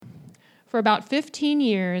For about 15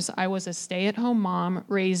 years, I was a stay-at-home mom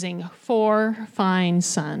raising 4 fine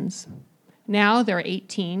sons. Now they're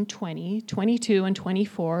 18, 20, 22, and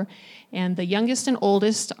 24, and the youngest and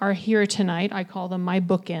oldest are here tonight. I call them my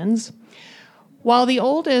bookends. While the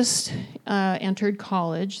oldest entered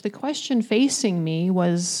college, the question facing me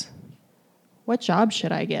was, what job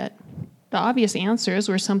should I get? The obvious answers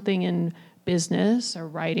were something in business or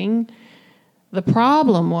writing. The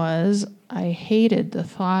problem was I hated the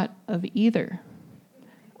thought of either.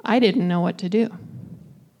 I didn't know what to do.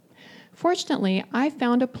 Fortunately, I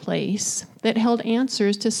found a place that held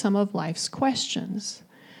answers to some of life's questions.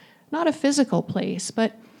 Not a physical place,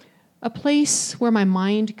 but a place where my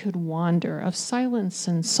mind could wander, of silence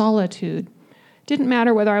and solitude. Didn't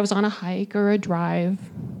matter whether I was on a hike or a drive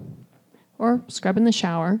or scrubbing the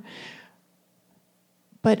shower.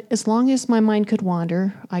 But as long as my mind could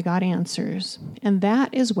wander, I got answers. And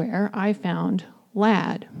that is where I found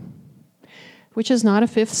LAD, which is not a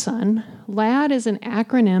fifth son. LAD is an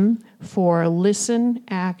acronym for Listen,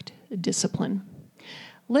 Act, Discipline.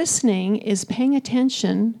 Listening is paying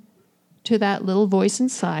attention to that little voice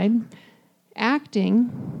inside.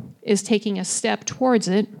 Acting is taking a step towards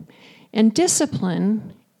it. And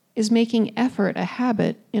discipline is making effort a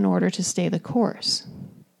habit in order to stay the course.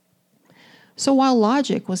 So while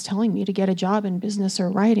logic was telling me to get a job in business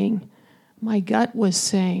or writing, my gut was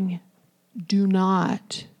saying, do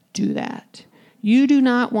not do that. You do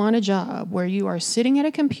not want a job where you are sitting at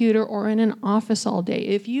a computer or in an office all day.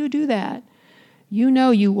 If you do that, you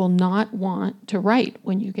know you will not want to write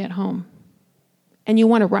when you get home. And you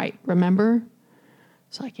want to write, remember?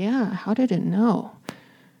 It's like, yeah, how did it know?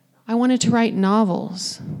 I wanted to write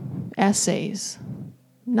novels, essays,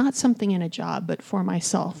 not something in a job, but for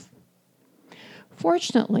myself.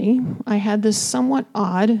 Fortunately, I had this somewhat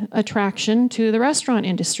odd attraction to the restaurant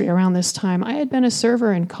industry around this time. I had been a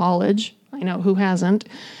server in college. I know, who hasn't?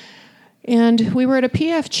 And we were at a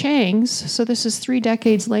P.F. Chang's, so this is 3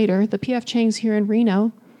 decades later, the P.F. Chang's here in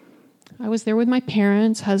Reno. I was there with my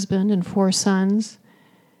parents, husband, and 4 sons.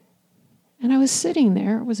 And I was sitting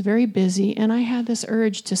there, it was very busy, and I had this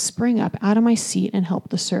urge to spring up out of my seat and help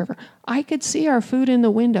the server. I could see our food in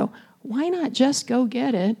the window. Why not just go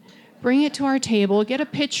get it? Bring it to our table, get a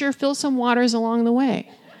pitcher, fill some waters along the way.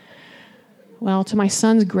 Well, to my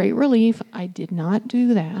son's great relief, I did not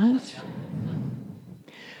do that.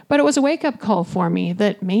 But it was a wake-up call for me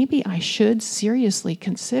that maybe I should seriously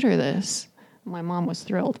consider this. My mom was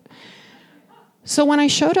thrilled. So when I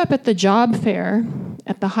showed up at the job fair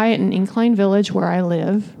at the Hyatt in Incline Village where I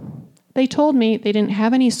live, they told me they didn't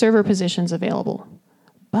have any server positions available.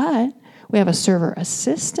 But we have a server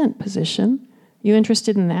assistant position. You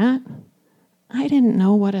interested in that? I didn't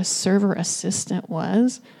know what a server assistant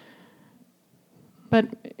was, but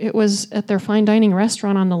it was at their fine dining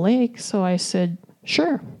restaurant on the lake, so I said,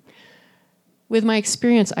 sure. With my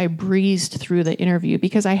experience, I breezed through the interview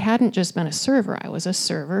because I hadn't just been a server. I was a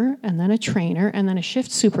server, and then a trainer, and then a shift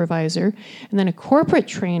supervisor, and then a corporate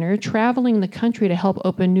trainer traveling the country to help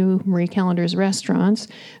open new Marie Callender's restaurants,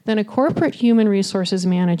 then a corporate human resources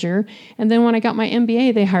manager, and then when I got my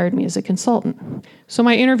MBA, they hired me as a consultant. So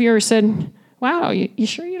my interviewer said, wow, you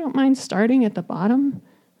sure you don't mind starting at the bottom?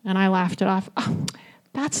 And I laughed it off. Oh,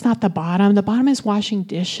 that's not the bottom. The bottom is washing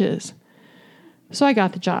dishes. So I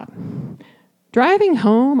got the job. Driving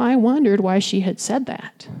home, I wondered why she had said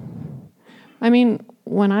that. I mean,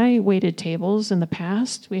 when I waited tables in the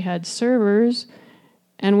past, we had servers,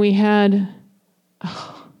 and we had...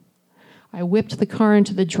 I whipped the car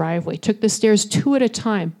into the driveway, took the stairs 2 at a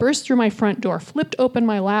time, burst through my front door, flipped open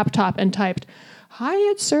my laptop, and typed,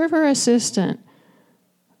 Hyatt server assistant,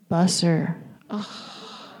 busser.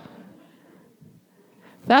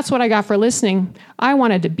 That's what I got for listening. I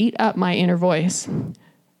wanted to beat up my inner voice.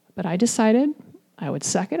 But I decided I would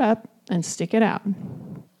suck it up and stick it out.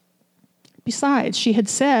 Besides, she had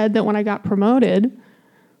said that when it got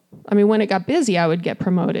busy, I would get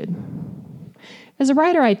promoted. As a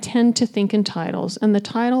writer, I tend to think in titles, and the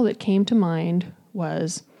title that came to mind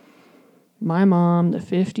was My Mom, the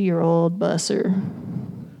 50-Year-Old Busser.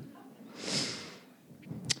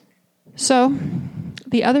 So,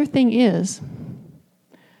 the other thing is,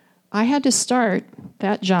 I had to start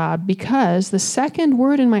that job because the second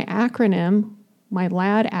word in my acronym, my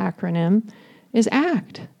LAD acronym, is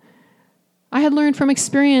ACT. I had learned from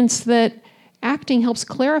experience that acting helps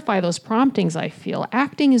clarify those promptings I feel.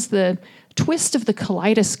 Acting is the twist of the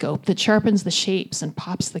kaleidoscope that sharpens the shapes and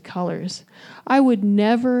pops the colors. I would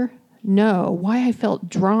never know why I felt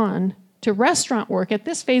drawn to restaurant work at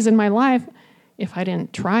this phase in my life if I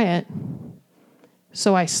didn't try it.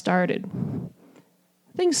 So I started.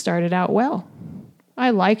 Things started out well. I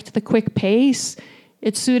liked the quick pace.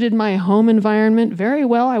 It suited my home environment very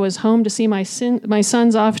well. I was home to see my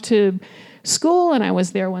sons off to school, and I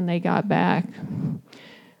was there when they got back.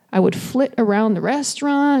 I would flit around the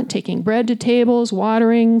restaurant, taking bread to tables,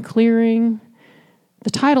 watering, clearing. The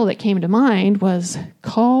title that came to mind was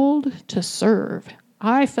Called to Serve.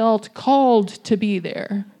 I felt called to be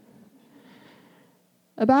there.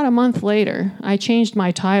 About a month later, I changed my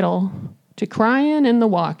title to Crying in the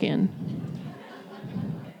Walk-In.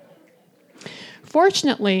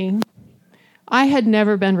 Fortunately, I had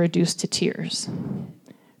never been reduced to tears.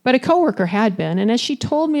 But a coworker had been, and as she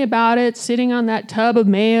told me about it, sitting on that tub of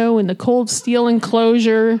mayo in the cold steel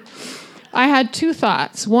enclosure, I had two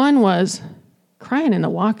thoughts. One was, Crying in the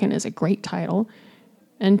Walk-In is a great title.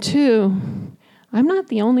 And two, I'm not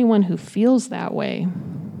the only one who feels that way.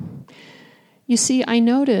 You see, I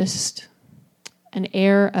noticed an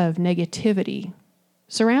air of negativity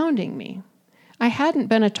surrounding me. I hadn't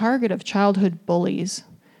been a target of childhood bullies,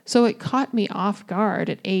 so it caught me off guard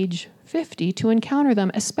at age 50 to encounter them,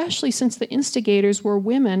 especially since the instigators were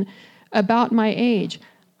women about my age.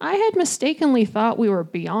 I had mistakenly thought we were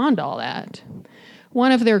beyond all that.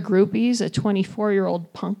 One of their groupies, a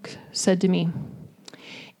 24-year-old punk, said to me,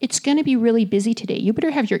 "It's going to be really busy today. You better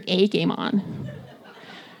have your A game on."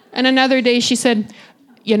 And another day she said,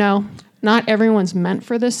 not everyone's meant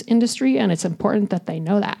for this industry, and it's important that they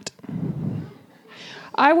know that.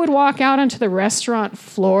 I would walk out onto the restaurant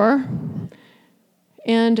floor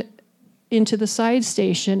and into the side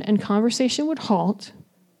station, and conversation would halt,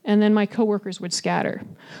 and then my coworkers would scatter.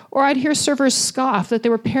 Or I'd hear servers scoff that they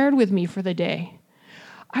were paired with me for the day.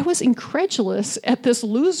 I was incredulous at this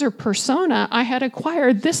loser persona I had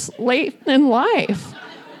acquired this late in life.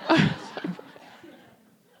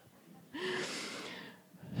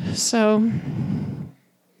 So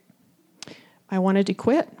I wanted to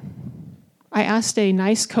quit. I asked a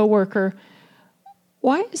nice coworker,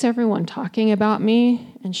 "Why is everyone talking about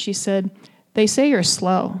me?" And she said, "They say you're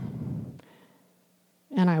slow."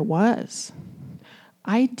 And I was.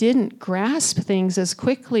 I didn't grasp things as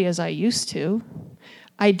quickly as I used to.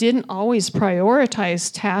 I didn't always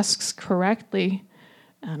prioritize tasks correctly,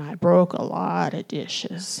 and I broke a lot of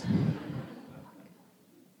dishes.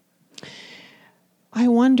 I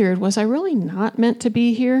wondered, was I really not meant to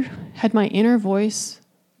be here? Had my inner voice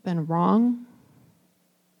been wrong?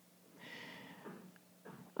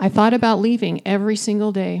 I thought about leaving every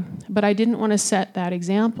single day, but I didn't want to set that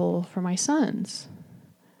example for my sons.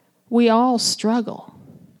 We all struggle,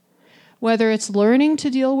 whether it's learning to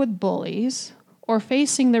deal with bullies or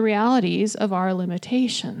facing the realities of our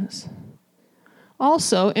limitations.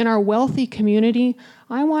 Also, in our wealthy community,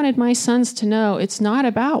 I wanted my sons to know it's not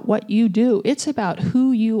about what you do, it's about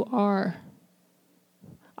who you are.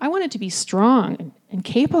 I wanted to be strong and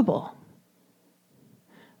capable.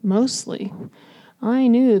 Mostly, I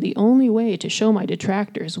knew the only way to show my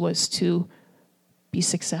detractors was to be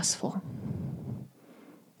successful.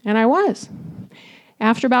 And I was.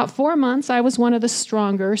 After about 4 months, I was one of the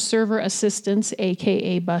stronger server assistants,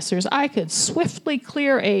 aka bussers. I could swiftly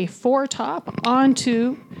clear a 4-top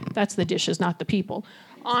onto, that's the dishes, not the people,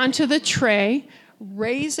 onto the tray,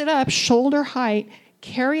 raise it up shoulder height,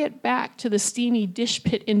 carry it back to the steamy dish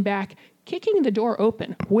pit in back, kicking the door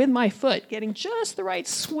open with my foot, getting just the right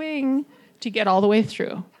swing to get all the way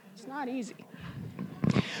through. It's not easy.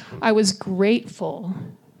 I was grateful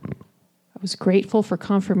for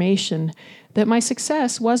confirmation that my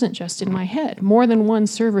success wasn't just in my head. More than one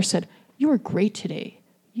server said, "You were great today.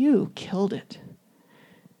 You killed it."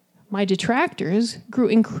 My detractors grew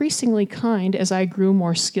increasingly kind as I grew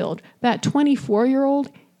more skilled. That 24-year-old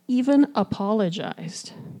even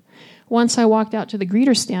apologized. Once I walked out to the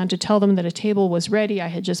greeter stand to tell them that a table was ready I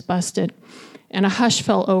had just busted, and a hush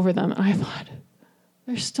fell over them. And I thought,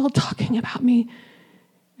 they're still talking about me.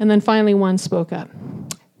 And then finally one spoke up.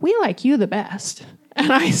 "We like you the best."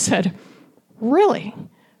 And I said, "Really?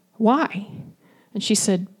 Why?" And she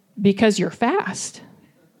said, "Because you're fast."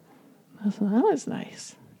 I thought, that was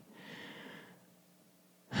nice.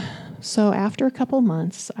 So after a couple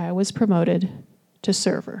months, I was promoted to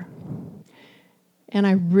server. And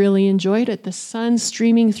I really enjoyed it. The sun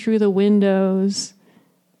streaming through the windows,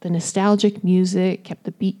 the nostalgic music kept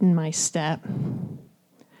the beat in my step.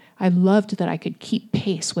 I loved that I could keep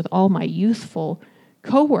pace with all my youthful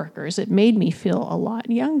coworkers. It made me feel a lot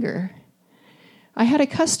younger. I had a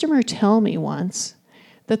customer tell me once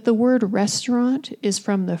that the word restaurant is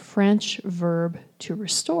from the French verb to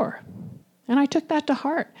restore. And I took that to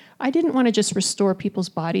heart. I didn't want to just restore people's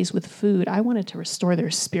bodies with food. I wanted to restore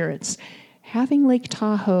their spirits. Having Lake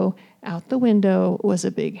Tahoe out the window was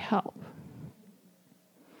a big help.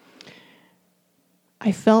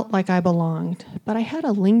 I felt like I belonged, but I had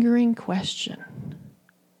a lingering question.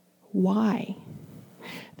 Why?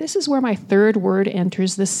 This is where my third word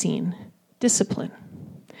enters the scene: discipline.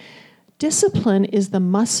 Discipline is the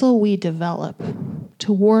muscle we develop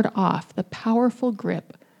to ward off the powerful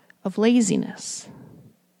grip of laziness.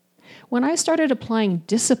 When I started applying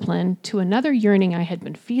discipline to another yearning I had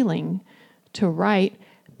been feeling, to write,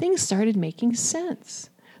 things started making sense.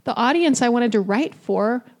 The audience I wanted to write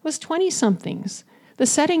for was 20-somethings. The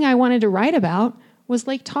setting I wanted to write about was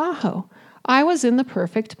Lake Tahoe. I was in the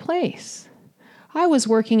perfect place. I was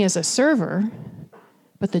working as a server,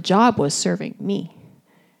 but the job was serving me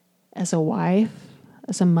as a wife,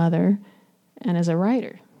 as a mother, and as a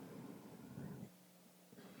writer.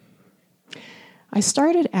 I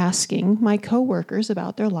started asking my coworkers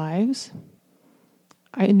about their lives.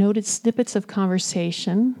 I noted snippets of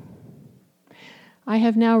conversation. I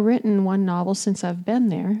have now written one novel since I've been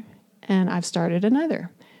there, and I've started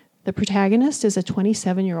another. The protagonist is a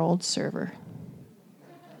 27-year-old server.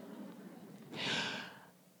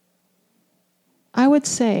 I would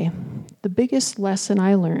say the biggest lesson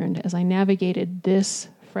I learned as I navigated this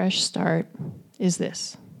fresh start is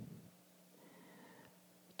this: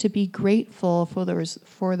 to be grateful for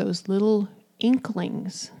those little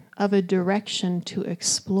inklings of a direction to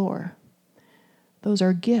explore. Those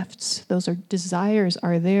are gifts, those are desires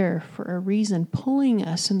are there for a reason, pulling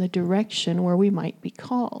us in the direction where we might be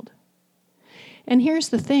called. And here's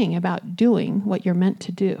the thing about doing what you're meant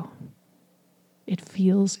to do: it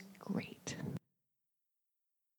feels great.